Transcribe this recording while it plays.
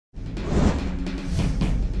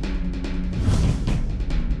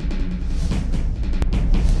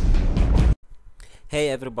Hey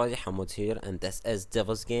everybody, Hamoud here, and this is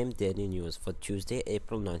Devil's Game Daily News for Tuesday,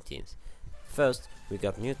 April 19th. First, we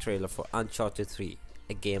got new trailer for Uncharted 3,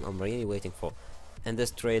 a game I'm really waiting for. In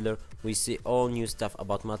this trailer, we see all new stuff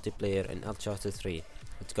about multiplayer in Uncharted 3.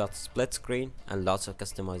 It got split screen and lots of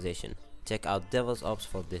customization. Check out Devil's Ops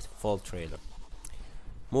for this full trailer.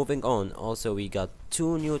 Moving on, also we got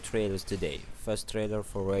two new trailers today. First trailer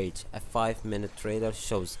for Rage, a 5-minute trailer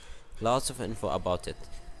shows lots of info about it.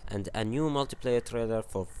 And a new multiplayer trailer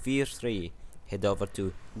for Fear 3. Head over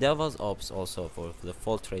to Devil's Ops also for the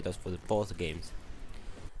full trailers for both games.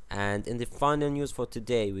 And in the final news for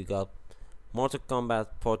today, we got Mortal Kombat,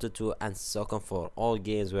 Portal 2 and Sokon 4. All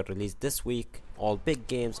games were released this week. All big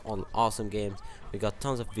games, all awesome games. We got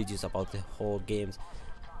tons of videos about the whole games.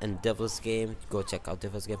 And Devil's Game, go check out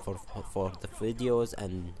Devil's Game for the videos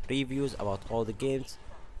and reviews about all the games.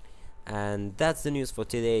 And that's the news for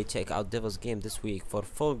today. Check out Devil's Game this week for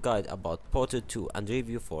full guide about Portal 2 and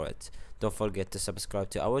review for it. Don't forget to subscribe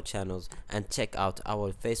to our channels and check out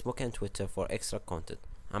our Facebook and Twitter for extra content.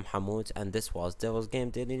 I'm Hamoud and this was Devil's Game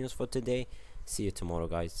Daily News for today. See you tomorrow,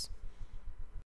 guys.